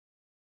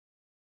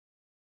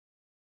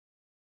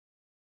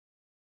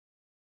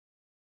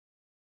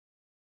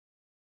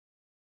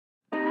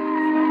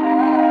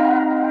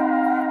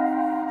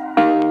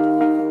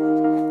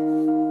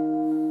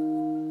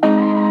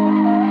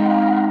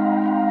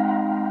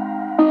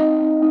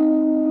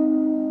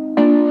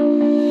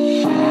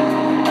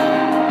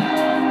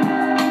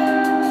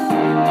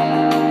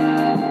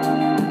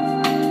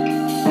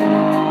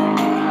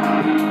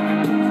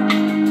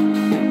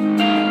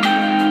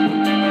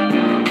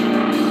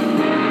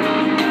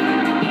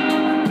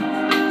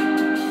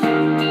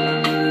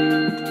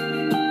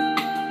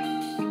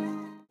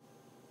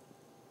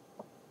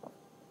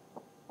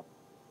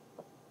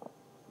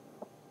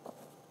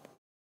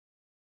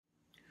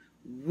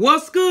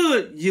What's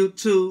good,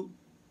 YouTube?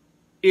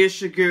 It's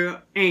your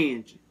girl,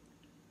 Angie.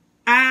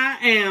 I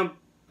am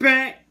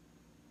back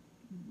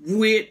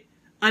with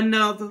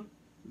another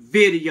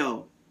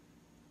video.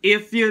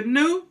 If you're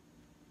new,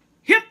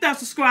 hit that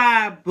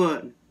subscribe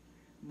button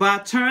by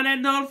turning that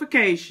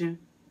notification,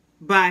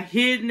 by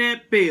hitting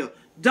that bell.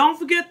 Don't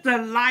forget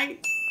to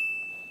like,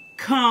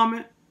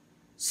 comment,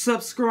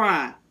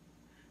 subscribe.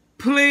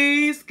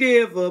 Please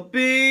give a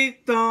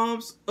big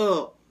thumbs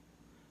up.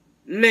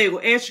 Label,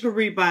 as you can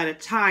read by the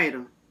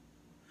title.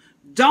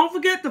 Don't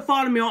forget to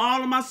follow me on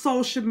all of my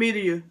social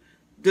media.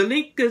 The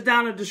link is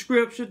down in the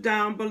description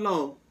down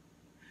below.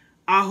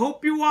 I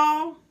hope you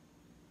all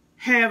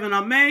have an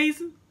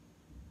amazing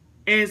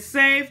and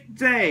safe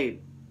day.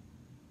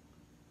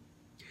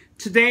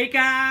 Today,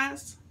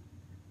 guys,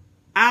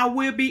 I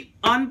will be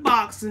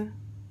unboxing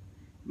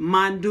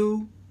my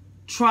new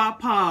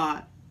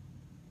tripod.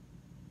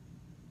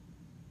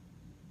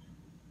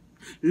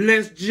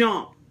 Let's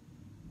jump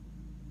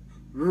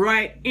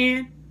right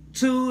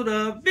into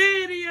the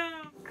video.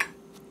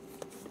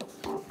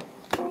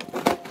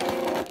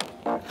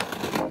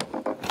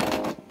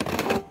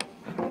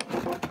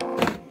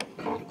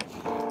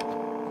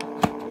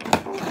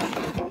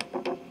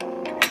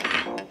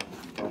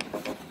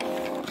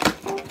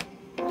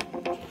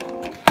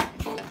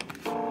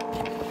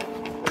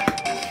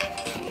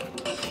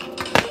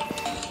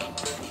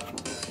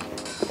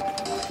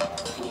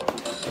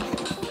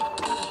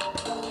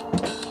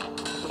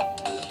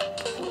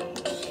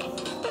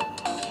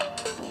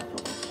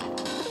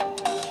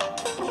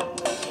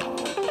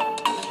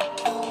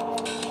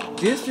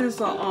 This is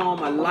a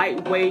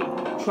lightweight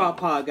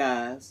tripod,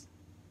 guys,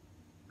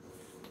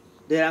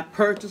 that I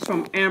purchased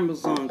from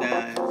Amazon,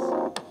 guys.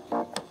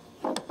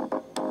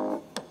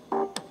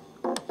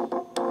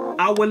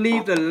 I will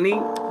leave the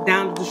link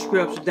down in the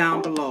description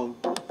down below.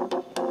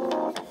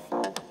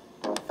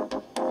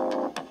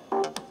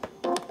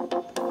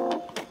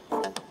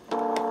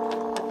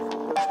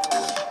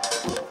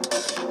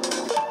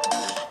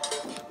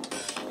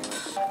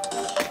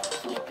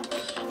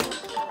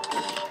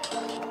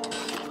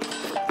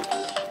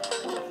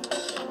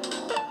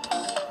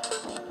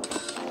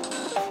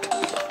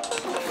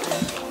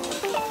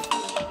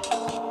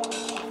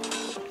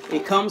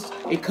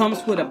 It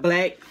comes with a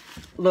black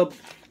little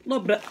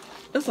black.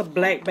 It's a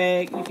black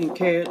bag. You can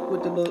carry it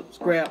with the little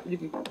scrap. You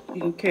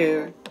can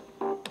carry,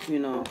 you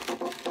know.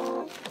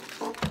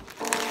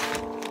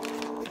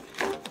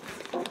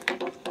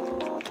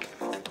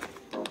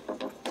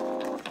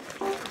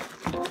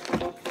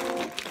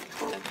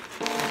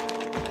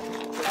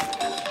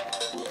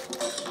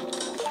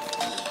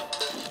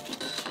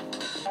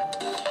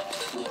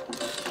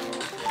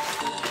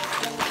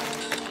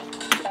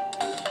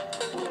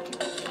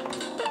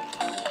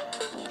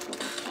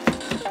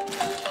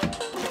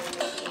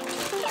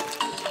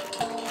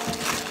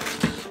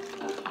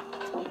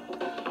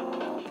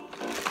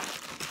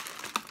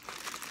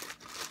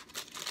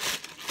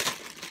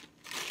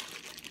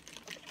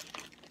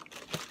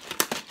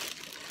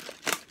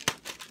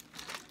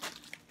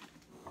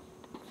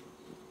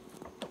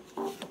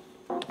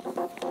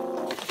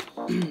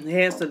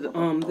 It has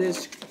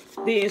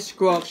the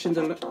instructions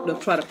to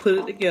try to put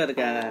it together,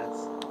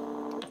 guys.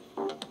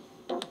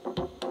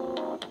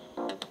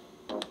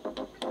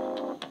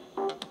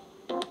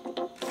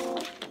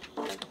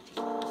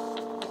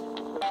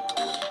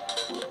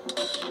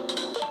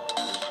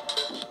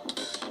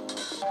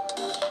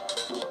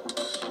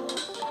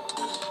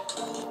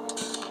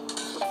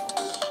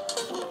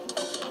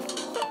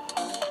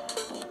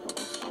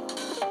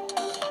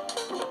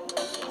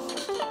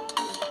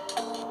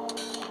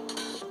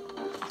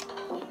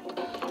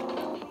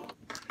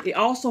 It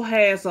also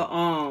has a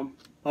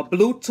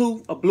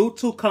Bluetooth. A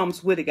Bluetooth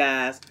comes with it,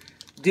 guys.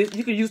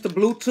 You can use the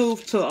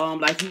Bluetooth to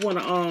like you want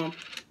to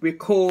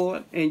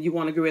record and you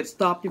want to get ready to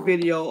stop your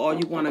video, or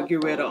you want to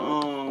get ready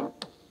to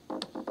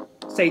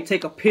say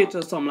take a picture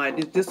or something like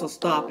this. This will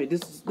stop it.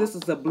 This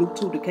is a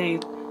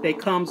Bluetooth that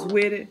comes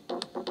with it.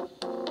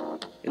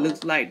 It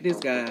looks like this,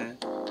 guys.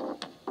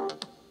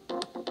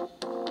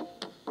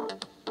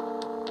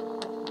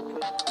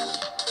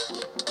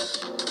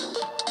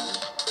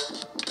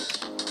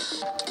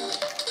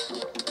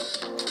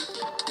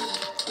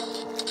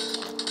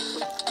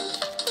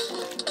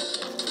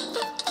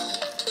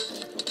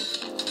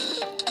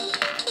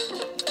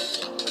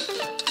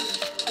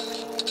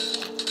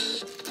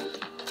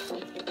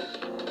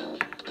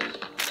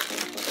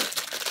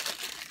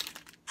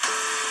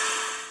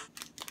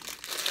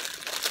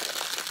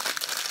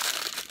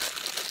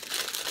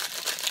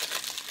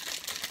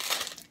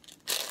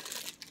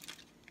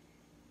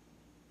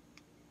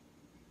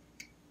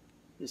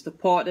 It's the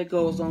part that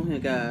goes on here,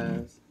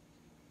 guys.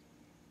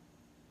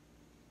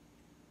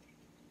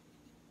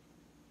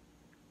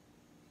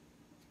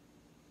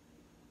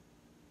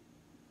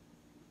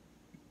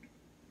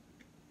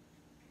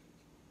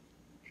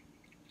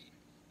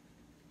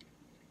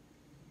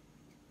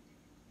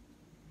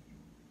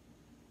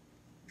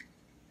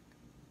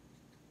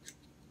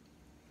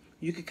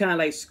 You can kind of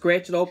like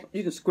scratch it open.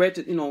 You can scratch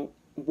it, you know,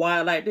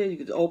 wide like this. You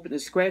can open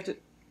and scratch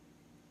it.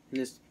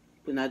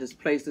 And I just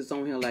place this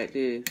on here like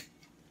this.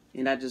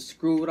 And I just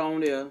screw it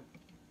on there.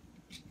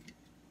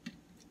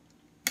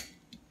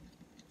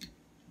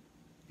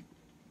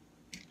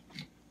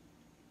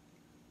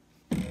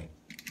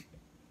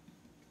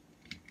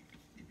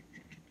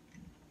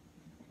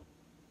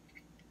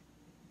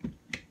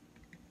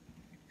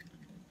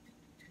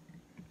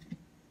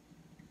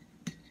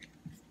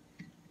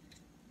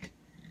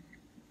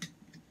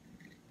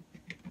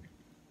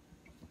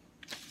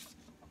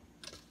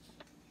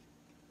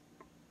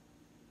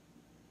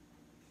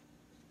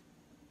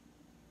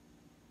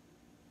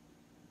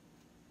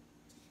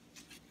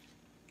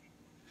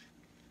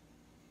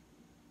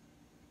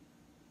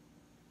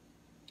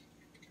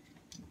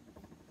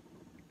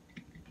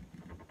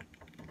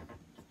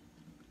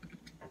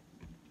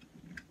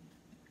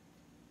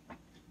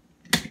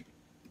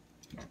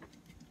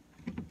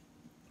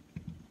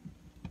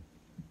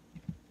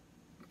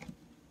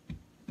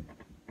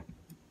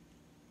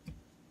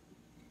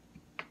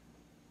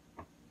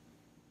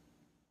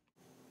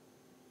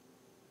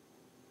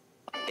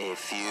 A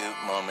few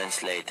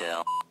moments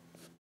later.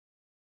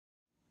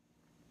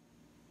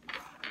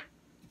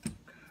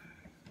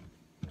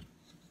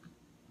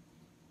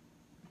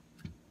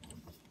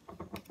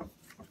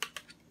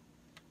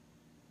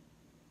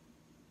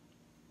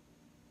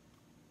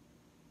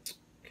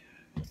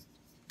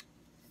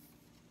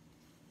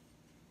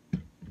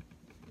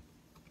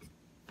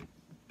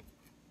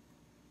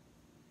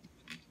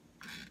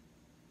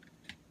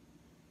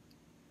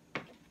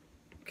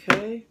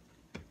 Okay.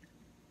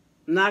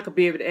 Now I could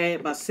be able to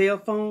add my cell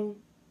phone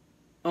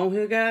on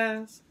here,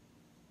 guys.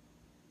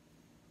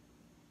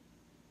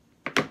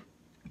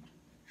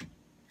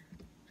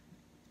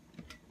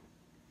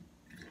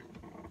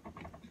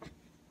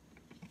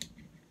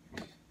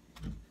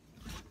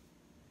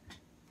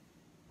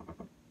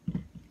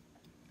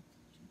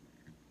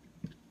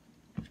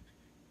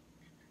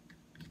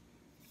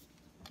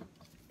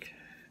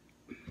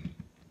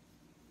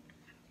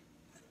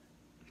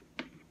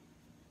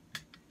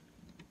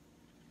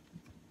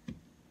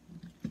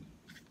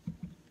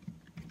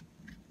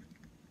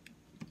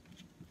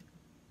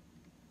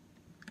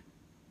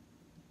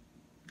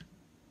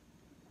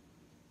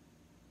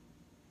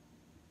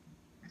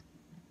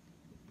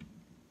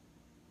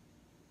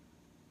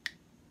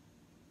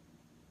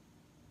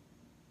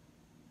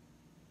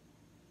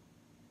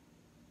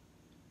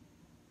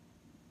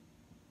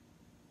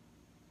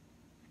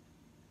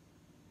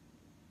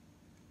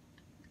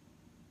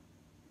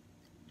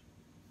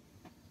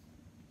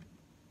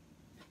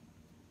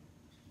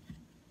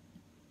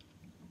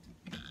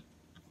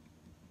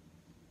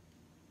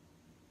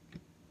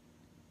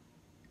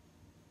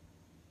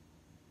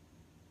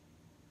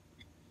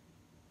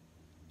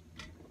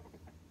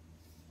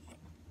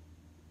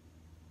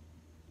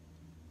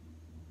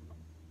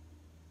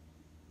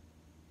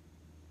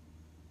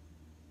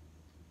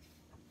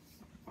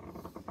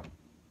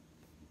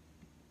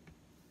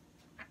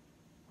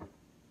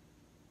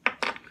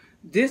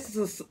 This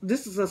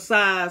is a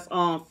size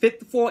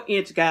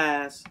 54-inch,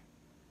 guys.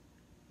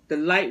 The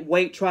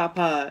lightweight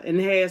tripod,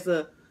 and it has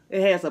a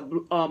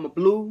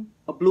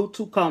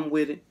Bluetooth come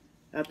with it.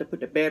 I have to put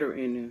the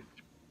battery in there.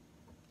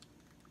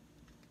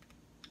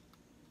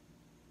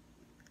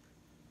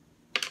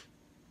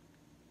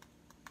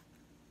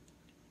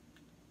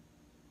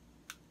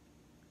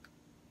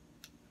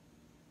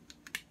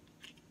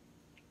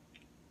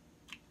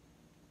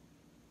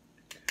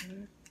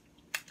 Okay.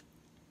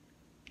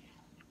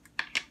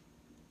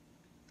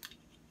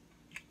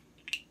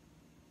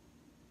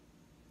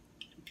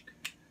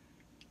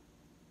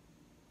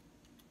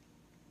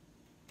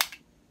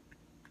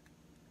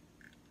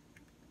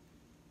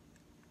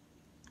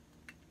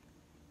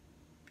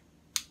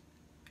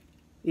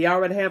 You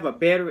already have a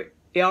battery.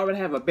 They already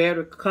have a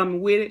battery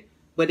coming with it,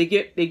 but they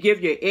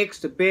give you an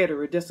extra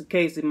battery just in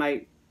case it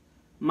might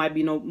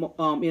be no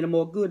any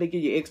more good. They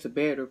give you extra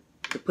battery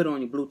to put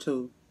on your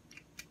Bluetooth.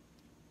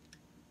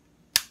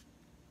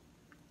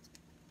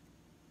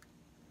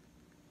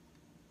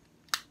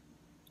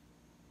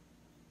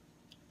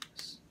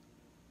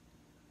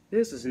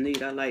 This is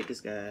neat. I like this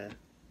guy.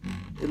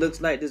 It looks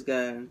like this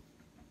guy.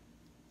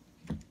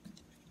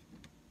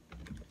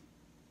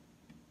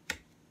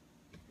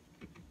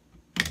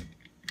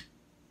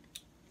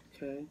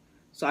 Okay.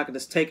 So I could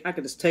just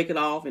take it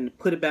off and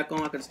put it back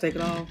on. I could just take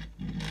it off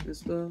and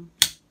stuff.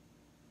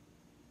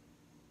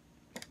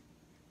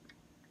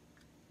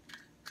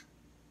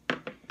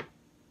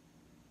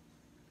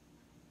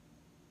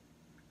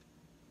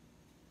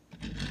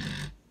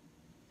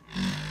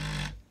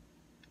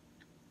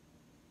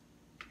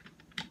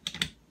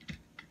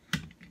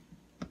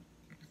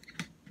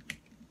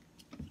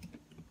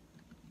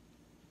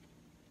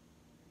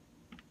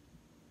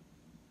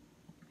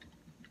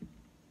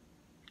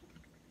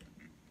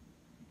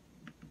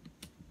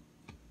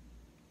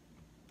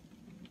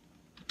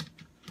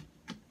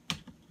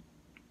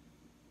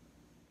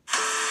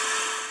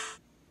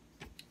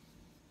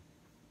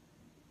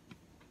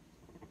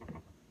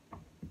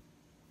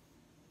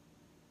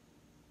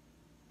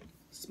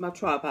 It's my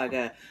tripod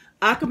guy.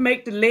 I can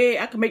make the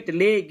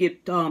leg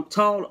get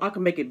taller. I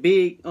can make it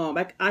big.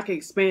 I can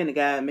expand the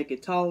guy and make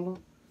it taller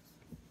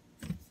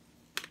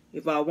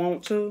if I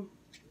want to.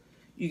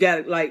 You got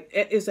it like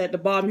it's at the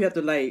bottom. You have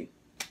to like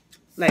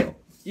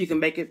you can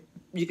make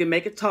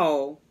it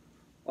tall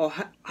or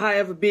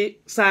however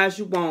big size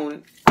you want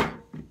it.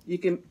 You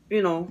can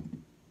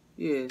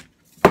yeah.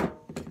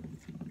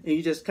 And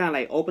you just kind of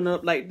like open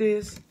up like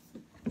this.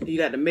 You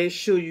got to make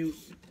sure you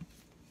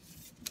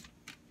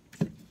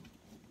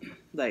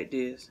like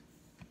this.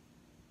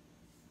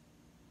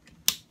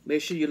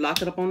 Make sure you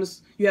lock it up on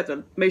this. You have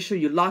to make sure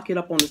you lock it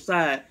up on the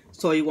side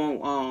so it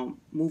won't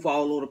move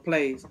all over the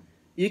place.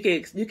 You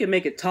can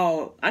make it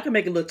tall. I can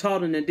make it a little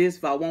taller than this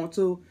if I want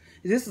to.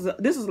 This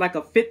is like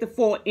a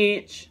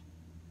 54-inch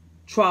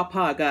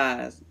tripod,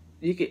 guys.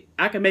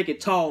 I can make it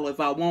taller if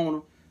I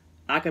want to.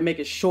 I can make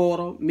it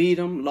shorter,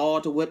 medium,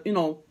 large, or what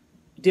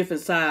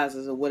different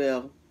sizes or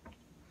whatever.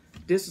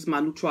 This is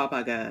my new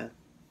tripod, guys.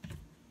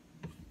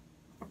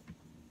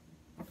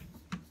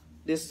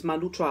 This is my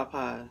new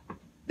tripod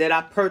that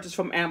I purchased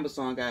from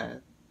Amazon,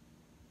 guys.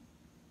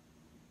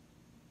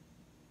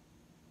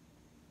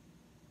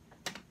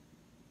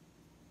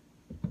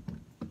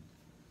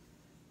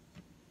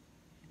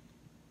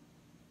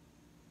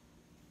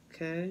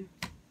 Okay.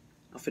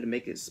 I'm finna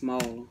make it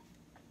smaller.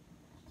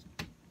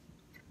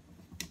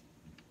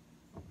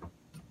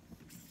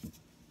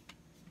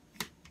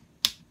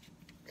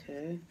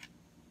 Okay.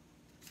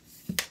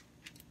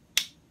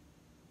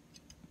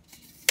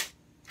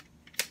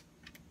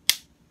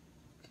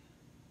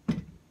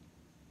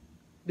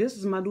 This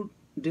is my new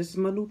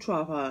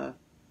tripod.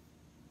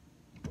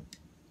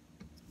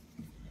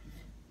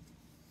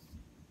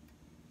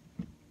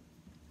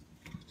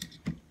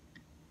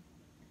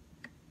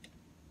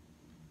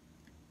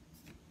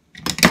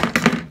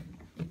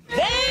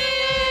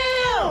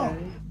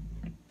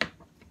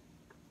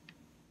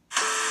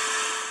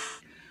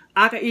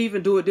 I can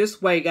even do it this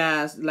way,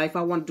 guys. Like if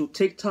I want to do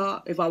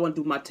TikTok, if I want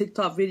to do my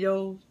TikTok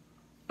videos,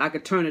 I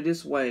could turn it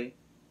this way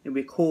and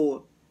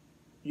record.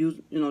 Use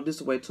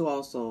this way too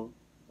also,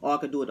 or I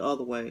could do it the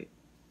other way.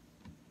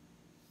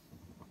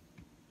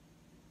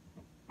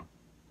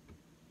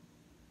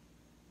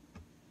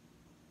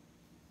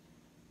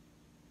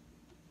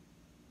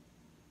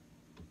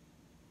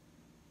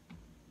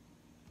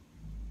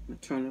 I'm gonna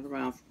turn it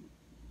around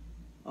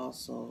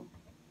also.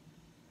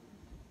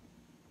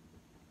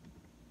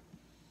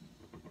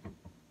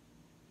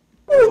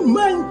 Oh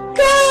my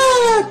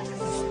God!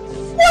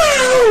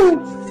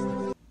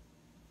 Wow!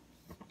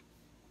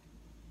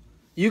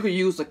 You could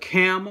use a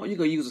camel. You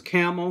could use a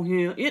camel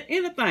here.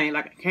 Anything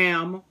like a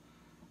camel.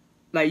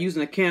 Like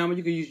using a camel,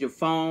 you could use your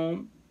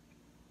phone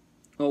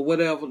or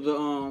whatever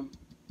to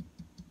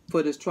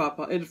for this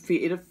tripod. It'll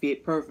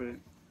fit perfect.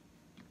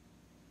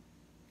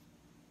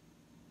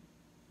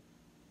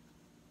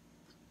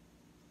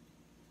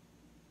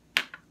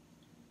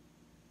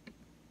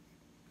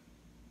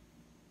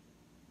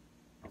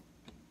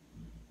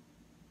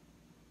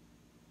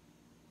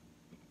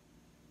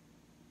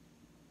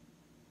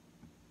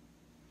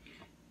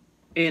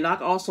 And I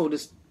can also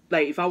just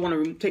like if I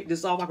want to take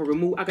this off, I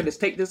can just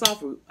take this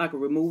off. I can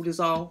remove this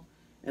off,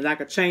 and I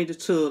can change it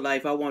to like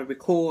if I want to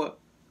record,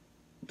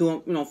 doing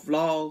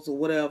vlogs or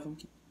whatever.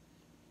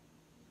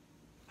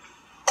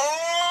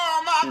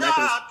 Oh my And God! I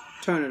can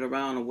just turn it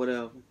around or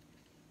whatever.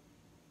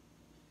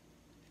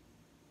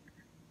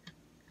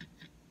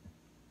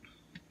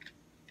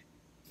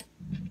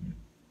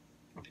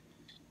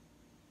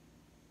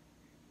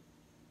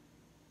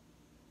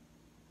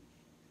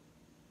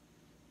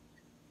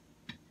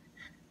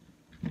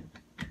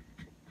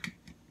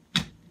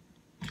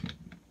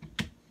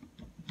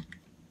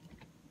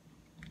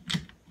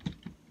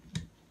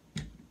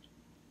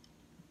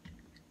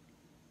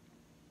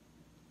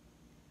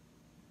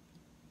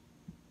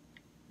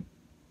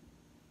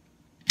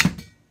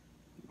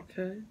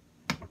 Okay.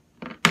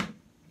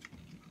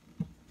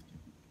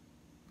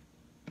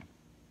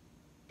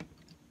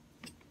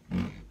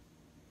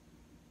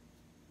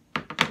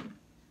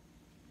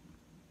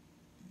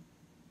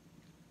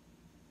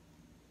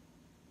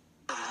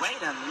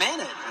 Wait a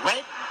minute.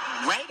 Wait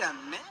a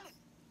minute.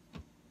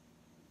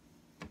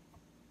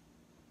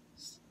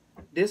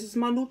 This is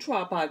my new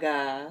tripod,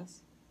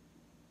 guys.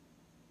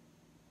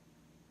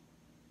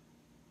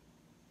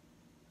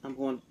 I'm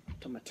going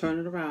to turn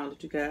it around,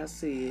 let you guys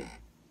see it.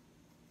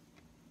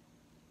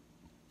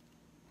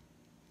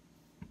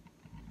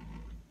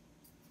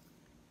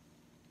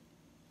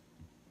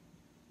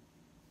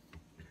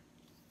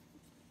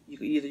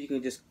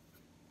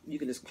 You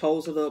can just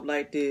close it up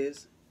like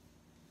this.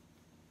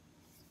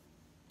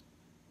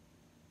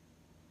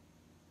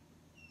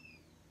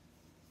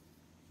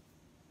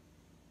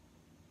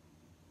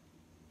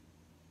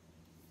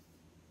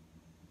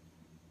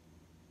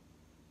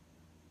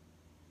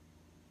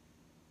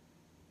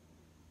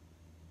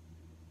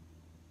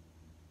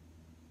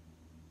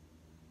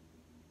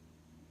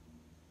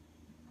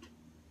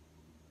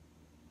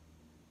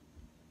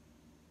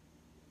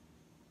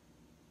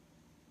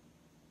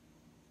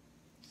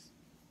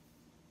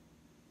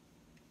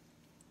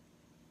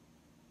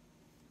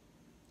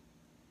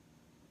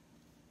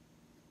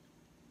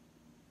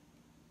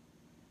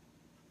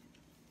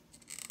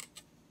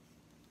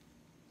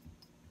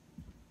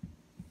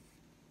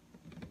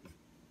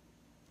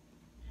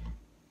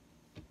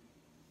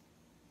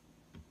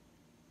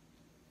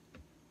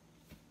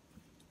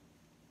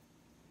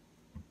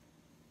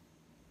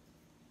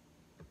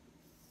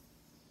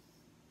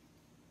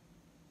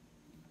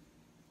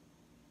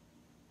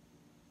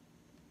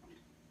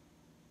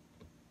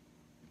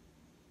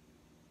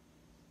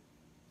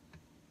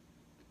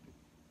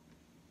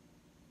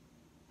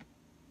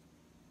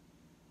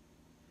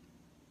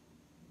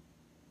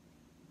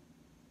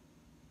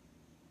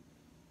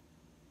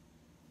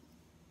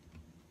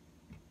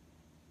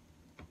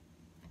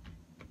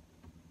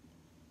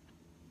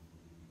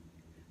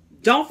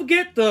 Don't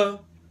forget to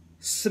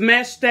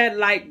smash that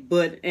like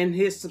button and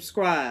hit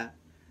subscribe.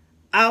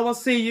 I will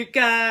see you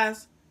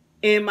guys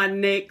in my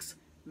next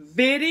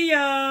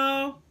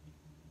video.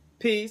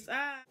 Peace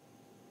out.